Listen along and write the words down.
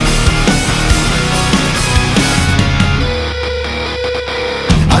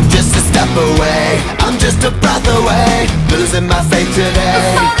slip away. I'm just a breath away, losing my faith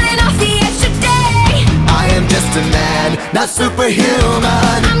today. Falling off the edge today. I am just a man, not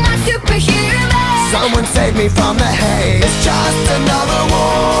superhuman. I'm not superhuman. Someone save me from the haze. It's just another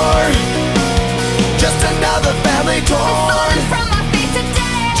war, just another family torn. Falling from my feet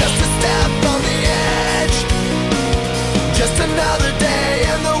today. Just a step on the edge, just another day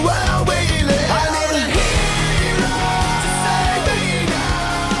in the world we live. I need a hero to save me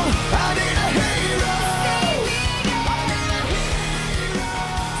now. I need a hero. I need a hero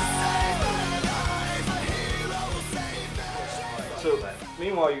to save my life. A hero will save me. So,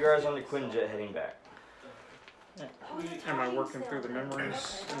 meanwhile, you guys on the Quinjet heading back. Am I working through the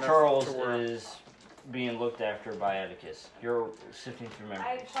memories? enough Charles to where- is being looked after by Atticus. You're sifting through I'm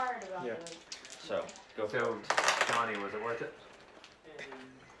memories. sorry about Yeah. this. So, go for it. So, Johnny, was it worth it?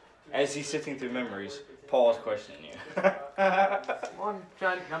 As he's sifting through memories, Paul is questioning you. Well, I'm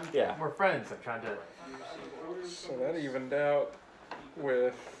trying. Yeah. We're friends. I'm trying to. So that evened out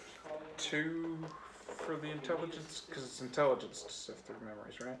with 2 for the intelligence, because it's intelligence to sift through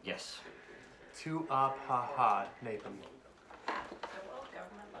memories, right? Yes. 2 up, ha ha, Nathan.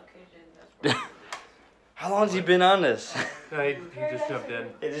 Government location, that's where- How long has he been on this? He just jumped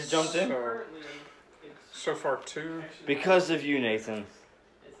in. It just jumped in? So far 2. Because of you, Nathan,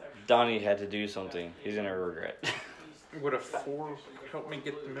 Donnie had to do something he's going to regret. Would a 4 help me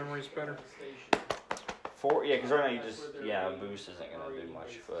get the memories better? 4? Yeah, because right now you just, a boost isn't going to do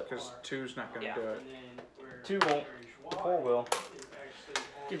much. But Because 2's not going to Yeah. do it. 2 won't. 4 will.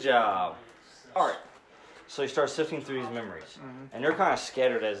 Good job. Alright. So you start sifting through these memories. And they're kind of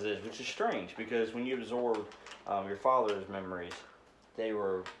scattered as is, which is strange because when you absorb your father's memories, they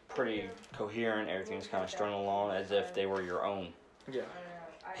were pretty coherent. Everything's kind of strung along as if they were your own. Yeah.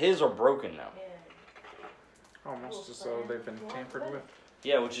 His are broken now. Almost as though they've been tampered with.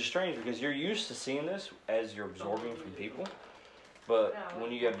 Yeah, which is strange because you're used to seeing this as you're absorbing from people. But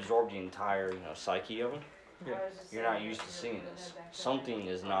when you absorb the entire psyche of them, Yeah. you're not used to seeing this. Something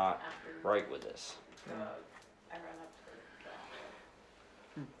is not right with this.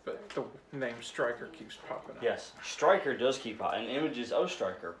 But the name Stryker keeps popping up. Yes, Stryker does keep out, and images of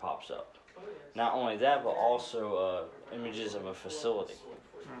Stryker pops up. Not only that, but also images of a facility.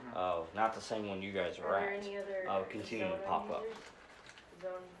 Not the same one you guys are at. Continue to pop up.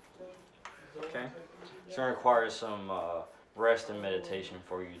 Okay. It's going to require some rest and meditation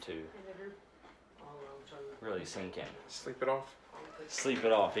for you to really sink in. Sleep it off. Sleep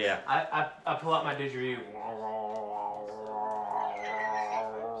it off, yeah. I pull out my didgeridoo.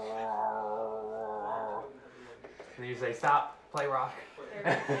 And you say, stop, play rock.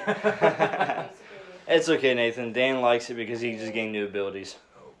 It's okay, Nathan. Dan likes it because he just gained new abilities.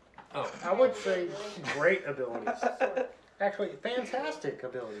 I would say great abilities. Actually, fantastic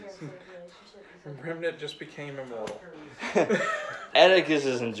abilities. Remnant just became immortal. Atticus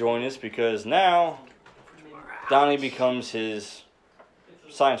is enjoying this because now Donnie becomes his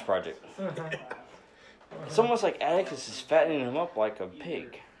science project. It's almost like Atticus is fattening him up like a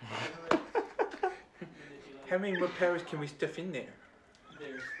pig. How many more powers can we stuff in there?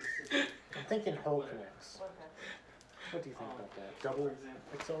 I'm thinking Hulk next. What do you think about that? Double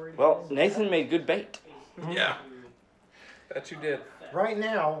accelerated? Well, Nathan made good bait. Yeah. That you did. Right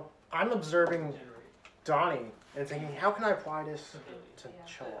now, I'm observing Donnie and thinking, how can I apply this to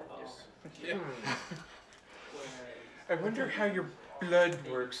Charles? Yeah. I wonder how your blood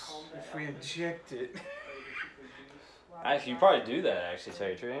works if we inject it. Actually, you probably do that, actually, to tell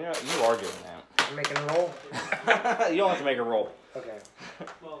you the truth. You are doing that. I'm making a roll? You don't have to make a roll. Okay.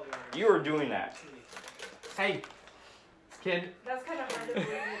 You are doing that. Hey, can That's kind of hard to believe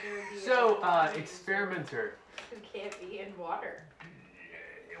that there would be so experimenter. who can't be in water.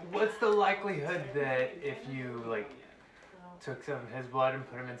 What's the likelihood that if you took some of his blood and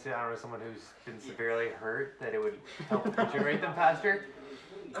put him into someone who's been severely hurt, that it would help regenerate them faster?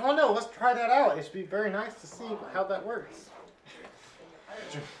 I don't know. Let's try that out. It'd be very nice to see how that works.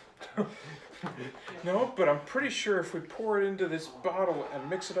 No, but I'm pretty sure if we pour it into this bottle and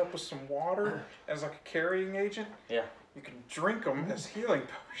mix it up with some water as like a carrying agent, Yeah. you can drink them as healing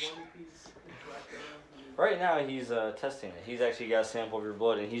potions. Right now, he's testing it. He's actually got a sample of your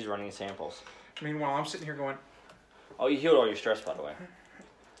blood, and he's running samples. Meanwhile, I'm sitting here going, Oh, you healed all your stress, by the way.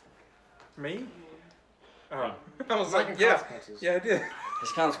 me? Oh. I was Like like, yeah, consequences. yeah, I did.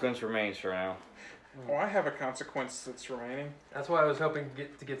 His consequence remains for now. Oh, I have a consequence that's remaining. That's why I was hoping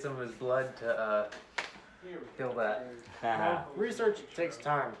to get some of his blood to heal that. Well, research takes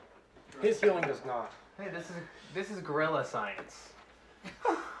time. His healing does not. Hey, this is guerrilla science.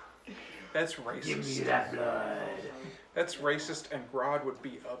 That's racist. Give me that blood. That's racist, and Grodd would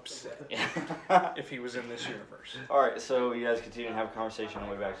be upset if he was in this universe. Alright, so you guys continue to have a conversation on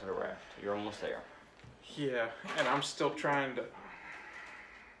the way back to the raft. You're almost there. Yeah, and I'm still trying to.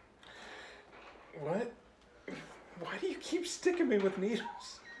 What? Why do you keep sticking me with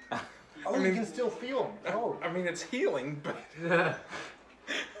needles? Oh, you can still feel them. Oh. I mean, it's healing, but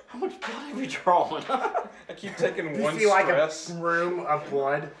How much blood have you drawn? I keep taking You one see like stress. a room of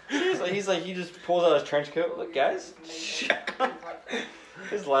blood. he's like, he just pulls out his trench coat. Look, guys.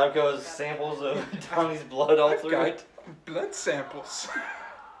 His lab coat has samples of Donnie's blood all I've through got it. blood samples.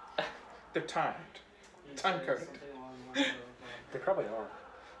 They're timed. Time coded. They probably are.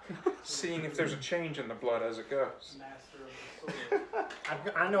 Seeing if there's a change in the blood as it goes.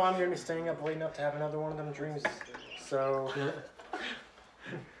 I know I'm going to be staying up late enough to have another one of them dreams. So,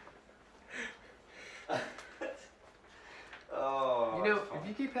 Oh. You know, if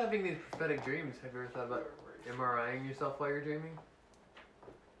you keep having these prophetic dreams, have you ever thought about MRIing yourself while you're dreaming?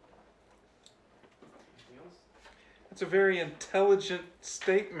 That's a very intelligent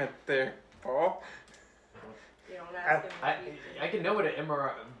statement there, Paul. You don't ask him. I can know what an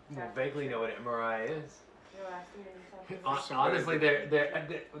MRI, vaguely know what an MRI is. You don't ask him anything. Honestly,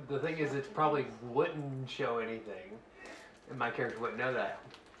 the thing is, it probably wouldn't show anything, and my character wouldn't know that.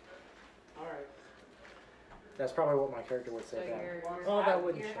 that's probably what my character would So say. you're, Oh, that happy,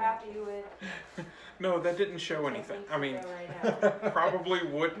 wouldn't you're show. happy with No, that didn't show anything. I mean, probably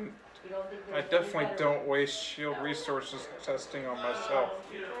wouldn't. you don't think I there's any definitely better don't waste shield resources testing on myself.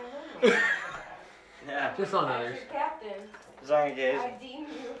 Yeah. Just on As others. your captain, Zion Gaze. I deem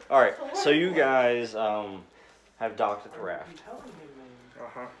you. Alright, to so work you with. guys have docked at the raft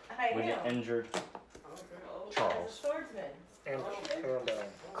Uh-huh. I with am. an injured Charles. As a swordsman. And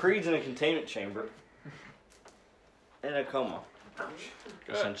Creed's in a containment chamber. In a coma,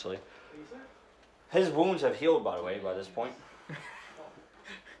 Good. essentially. His wounds have healed, by the way, by this point.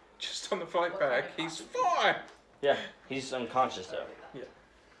 Just on the flight back, he's fine. Yeah, he's unconscious though.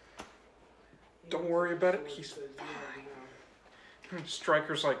 Don't worry about it, he's fine.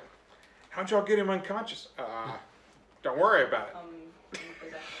 Stryker's like, how'd y'all get him unconscious? Don't worry about it.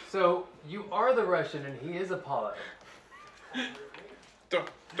 So you are the Russian, and he is Apollo.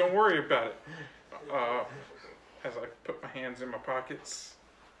 Don't worry about it. As I put my hands in my pockets.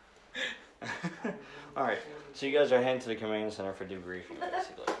 Alright, so you guys are heading to the command center for debriefing,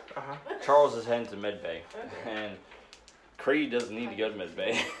 basically. Uh-huh. Charles is heading to medbay, and Creed doesn't need to go to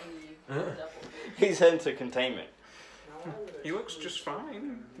medbay. He's heading to containment. He looks just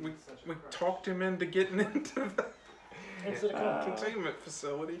fine. We talked him into getting into the containment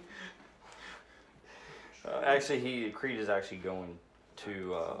facility. Actually, Creed is actually going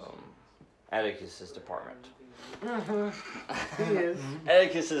to Atticus's department. he is.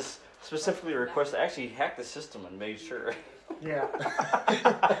 Atticus has specifically requested, actually hacked the system and made sure. Yeah.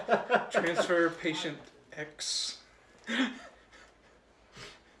 Transfer patient X.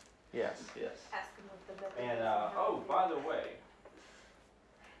 Yes, yes. Ask him what the better And, is. oh, by the way,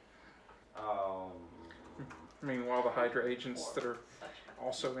 Meanwhile, the Hydra agents that are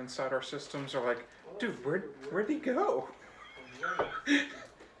also inside our systems are like, dude, where'd he go?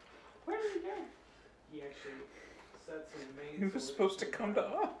 where did he go? He actually said some amazing. He was supposed to come to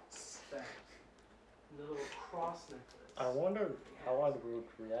us. The little cross necklace. I wonder how I would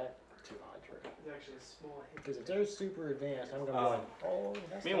react to Hydra. It's actually a small hint. Because if they're super advanced, I'm going to be like, oh,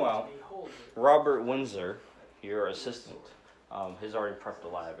 that's Meanwhile, Behold it. Robert Windsor, your assistant, has already prepped the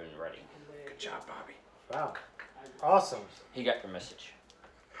lab and ready. Good job, Bobby. wow. Awesome. He got your message.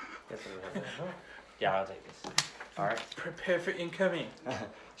 Yes, it is. Yeah, I'll take this. Alright. Prepare for incoming.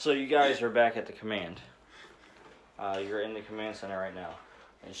 So you guys are back at the command. You're in the command center right now.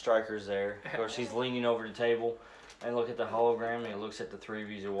 And Stryker's there. Of course, he's leaning over the table and look at the hologram, and he looks at the three of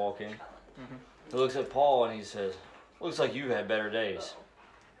you as you walk in. He looks at Paul and he says, looks like you've had better days.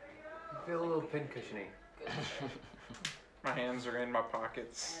 I feel a little pincushiony. My hands are in my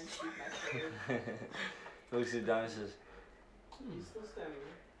pockets. He looks at Don and says, He's still standing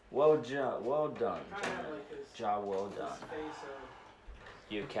there. well done, Trying to have like this. job well This done. face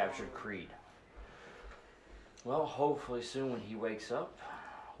of. You captured Creed. Well, hopefully soon when he wakes up,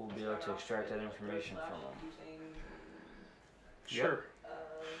 we'll be able to extract that information from him. Sure.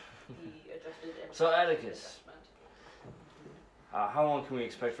 So Atticus, how long can we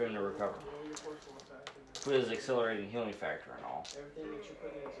expect for him to recover? With his accelerating healing factor and all. Everything that you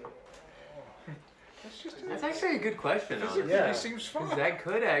put into it. That's just That's actually a good question. Physically, Honestly. Yeah. he seems Because fine. that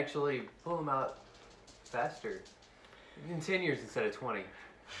could actually pull him out faster. In 10 years instead of 20.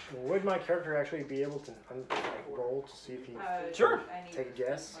 Would my character actually be able to roll to see if he Sure. take a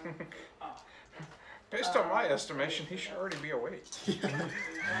guess? Based on my estimation, he should already be awake.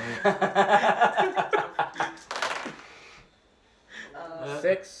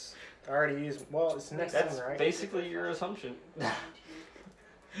 6. I already used. Well, it's the next That's one, right? basically your assumption.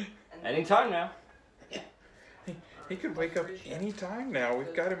 Anytime now. He could wake up any time now.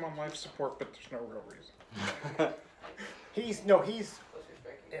 We've got him on life support, but there's no real reason. He's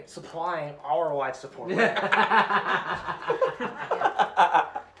supplying our life support.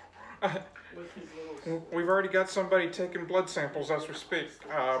 We've already got somebody taking blood samples as we speak,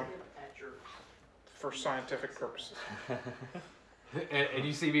 for scientific purposes. And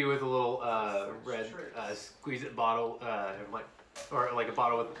you see me with a little red squeeze it bottle, or like a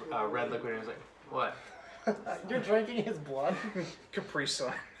bottle with red liquid, and it's like, what? You're drinking his blood? Capri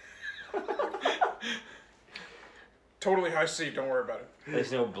Sun. Totally high C, don't worry about it.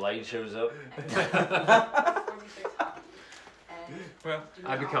 There's no Blade shows up. Well,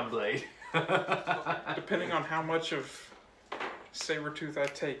 I become Blade. depending on how much of Sabretooth I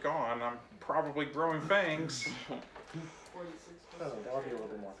take on, I'm probably growing fangs. Oh, that would be a little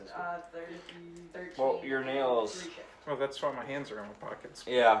bit more physical. 13. Well, your nails, Well, that's why my hands are in my pockets.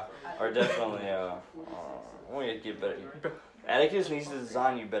 yeah, are definitely, we need to get better. Atticus needs to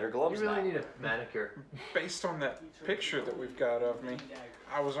design you better You gloves really now. need a manicure. Based on that picture that we've got of me,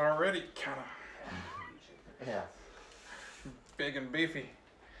 I was already kind of Yeah. big and beefy.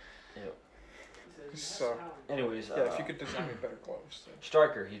 Yep. So, Anyways, yeah, if you could design me better gloves. Then.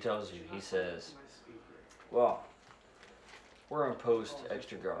 Stryker, he tells you, he says, well, we're gonna post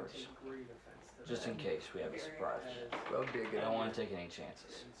extra guards, just in case we have a surprise. That would be a I good don't idea. want to take any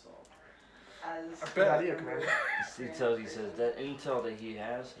chances. I Good bet. idea, Commander. He says that intel that he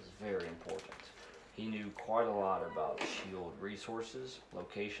has is very important. He knew quite a lot about SHIELD resources,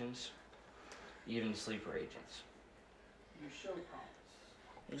 locations, even sleeper agents.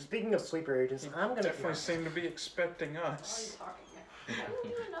 Speaking of sleeper agents, I'm gonna Definitely seemed to be expecting us.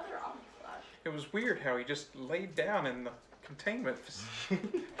 It was weird how he just laid down in the containment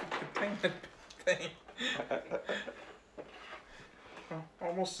containment thing. Well,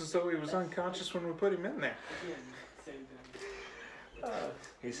 almost as though he was unconscious when we put him in there.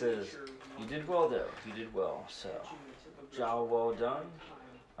 He says, you did well though, you did well, so, job well done,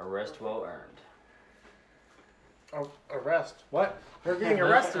 arrest well earned. Oh, arrest. What? They're getting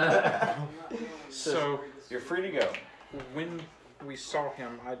arrested. So You're free to go. when we saw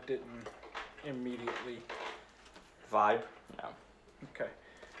him, I didn't immediately. Vibe? No. Okay.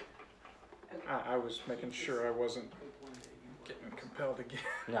 I was making sure I wasn't getting compelled again.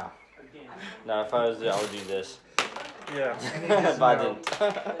 No. No, if I was there, I would do this. Yeah. If I didn't.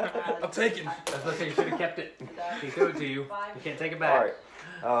 I'll take it. That's what you should have kept it. He threw it to you. You can't take it back.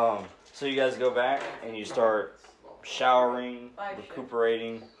 Alright. So you guys go back and you start showering,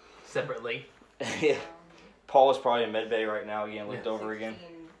 recuperating. Separately. Yeah. Paul is probably in medbay right now again, looked over again.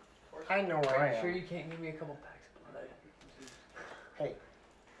 I know where I Are you sure am. you can't give me a couple packs of blood? Hey,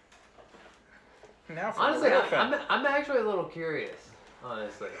 Now for Honestly, the real thing. I'm actually a little curious.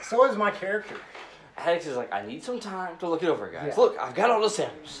 Honestly. so is my character. Alex is like, I need some time to look it over, guys. Yeah. Look, I've got all the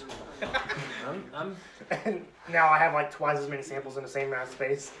samples. I'm And now I have like twice as many samples in the same amount of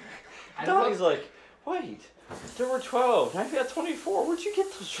space. Donnie's like, wait, there were 12. Now you got 24. Where'd you get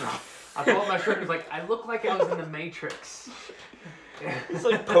those from? I pulled up my shirt and was like, I look like I was in the Matrix. It's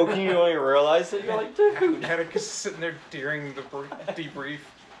like poking you when you realize it. You're like, dude. Atticus is sitting there during the debrief.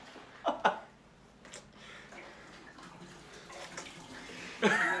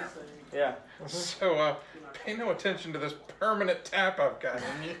 Yeah. So, pay no attention to this permanent tap I've got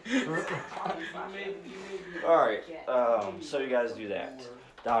in you. Alright, so you guys do that.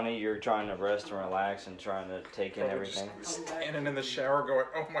 Donnie, you're trying to rest and relax and trying to take in Probably just everything. standing in the shower going,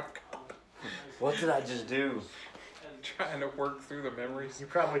 oh my god. What did I just do? Trying to work through the memories. You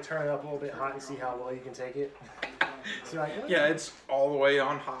probably turn it up a little bit hot and see how well you can take it. So you're like, Yeah, it's all the way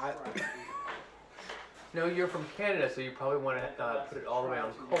on hot. No, you're from Canada, so you probably want to put it all the way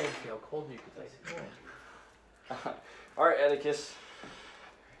on cold. See how cold you can take it. Alright, Atticus.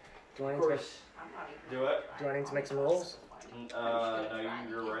 do I Of need to make, course. Do it. do I need to make some rolls? No,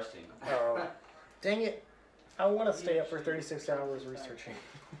 you're resting. Oh, dang it! I want to stay up for 36 hours researching.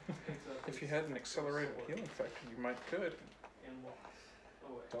 If you had an accelerated healing factor, you might could.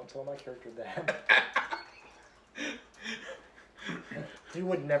 Don't tell my character that. He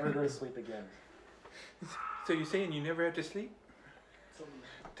would never go to sleep again. So you're saying you never have to sleep?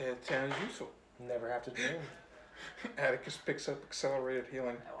 That sounds useful. Never have to dream. Atticus picks up accelerated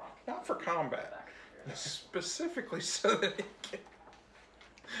healing, not for combat, specifically so that he can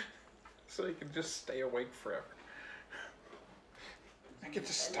So you can just stay awake forever. I get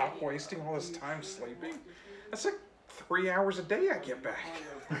to stop wasting all this time sleeping. That's like 3 hours a day I get back.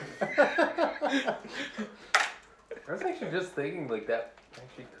 I was actually just thinking like that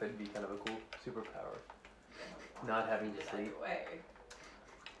actually could be kind of a cool superpower. Not having to sleep.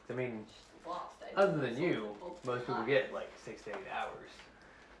 I mean, other than you, most people get like 6 to 8 hours.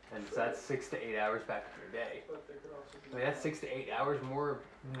 And so that's 6 to 8 hours back in your day. I mean, that's 6 to 8 hours more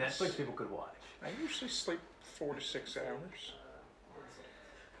Netflix people could watch. I usually sleep 4 to 6 hours.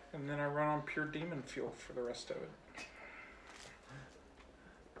 And then I run on pure demon fuel for the rest of it.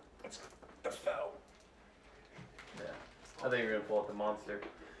 That's the foul. Yeah. I think you're gonna pull out the monster.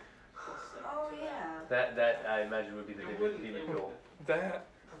 Oh, yeah. That I imagine would be the demon fuel. That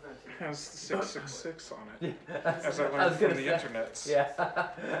has the 666 on it. Yeah, As I was learned gonna from the say- internet. Yeah,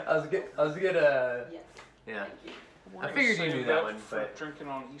 I was gonna. Yes. Yeah. We're I gonna figured you save knew that one, for but- drinking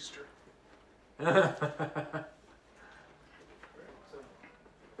on Easter.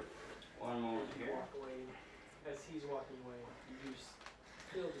 One moment here. Walk away. As he's walking away, you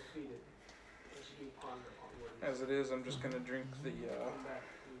feel defeated as you ponder upon what he As it is, I'm just gonna drink the come back.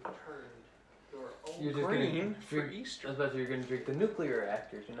 You turned your own You're just green gonna for drink. I Easter. was about to say you're gonna drink the nuclear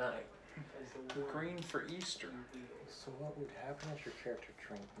reactor tonight. as The the one green for Easter. So what would happen if your character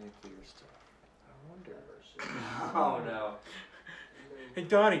drank nuclear stuff? I wonder. Oh no. Hey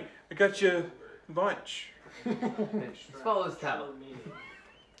Donnie, I got you lunch. Let's follow this tablet. meaning.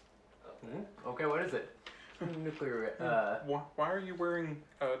 Okay, what is it? Nuclear. Why are you wearing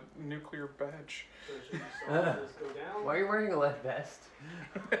a nuclear badge? So should you saw this go down? Why are you wearing a lead vest?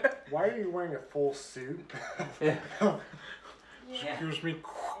 Why are you wearing a full suit? Yeah. Excuse me,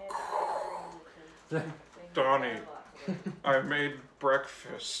 Donnie. I made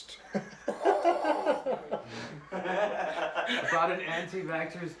breakfast. I brought an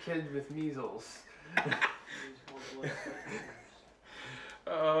anti-vaxxer's kid with measles.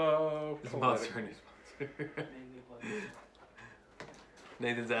 Is Monster a new sponsor?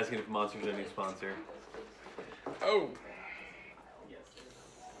 Nathan's asking if Monster's a new sponsor. Oh,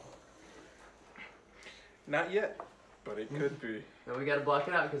 not yet, but it could be. No, we gotta block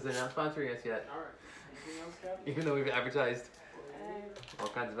it out because they're not sponsoring us yet. Alright. Anything else, Captain? Even though we've advertised all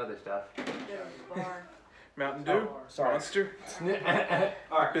kinds of other stuff. Go to the bar. Mountain Dew, sorry. Monster.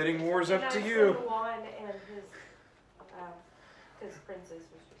 Alright. Bidding war's And up I to saw you. Juan and his princess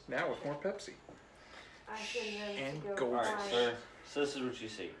was just. Now with more Pepsi. I send them And to go gold. Alright, find so this is what you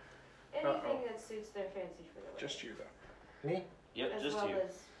see. anything Uh-oh. that suits their fancy for the wedding. Just you though. Me? Yep, As just well you.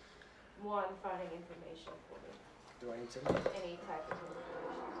 as Juan finding information for me. Do I need to know? Any type of information.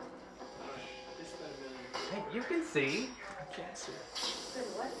 Hey, you can see. I can't see. Good,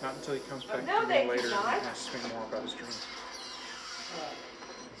 what? Not until he comes back No, to they me later did not. and asks me more about his dream.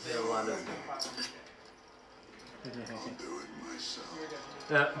 Yolanda.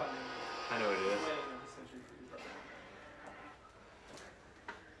 Mm-hmm. Yeah. I know what it is.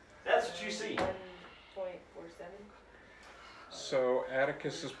 That's what you see. 1.47. So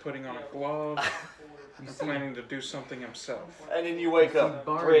Atticus is putting on a glove and planning to do something himself. And then you wake up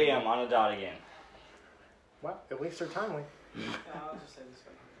Barney. 3 a.m. on a dot again. Well, at least they're timely. I'll just say this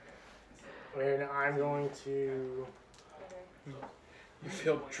one. And I'm going to. You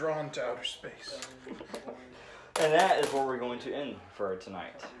feel drawn to outer space. And that is where we're going to end for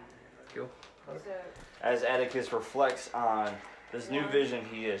tonight. So, As Atticus reflects on this new vision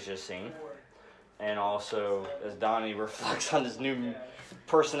he has just seen, and also as Donnie reflects on this new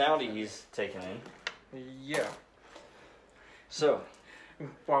personality he's taken in. Yeah. So,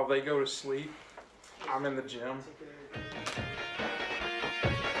 While they go to sleep, I'm in the gym.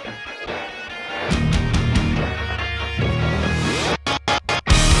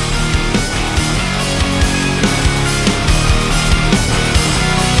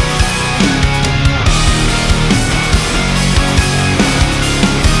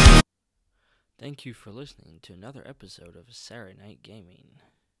 Thank you for listening to another episode of Saturday Night Gaming.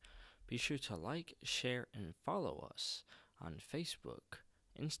 Be sure to like, share, and follow us on Facebook,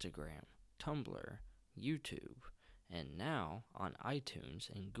 Instagram, Tumblr, YouTube, and now on iTunes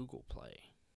and Google Play.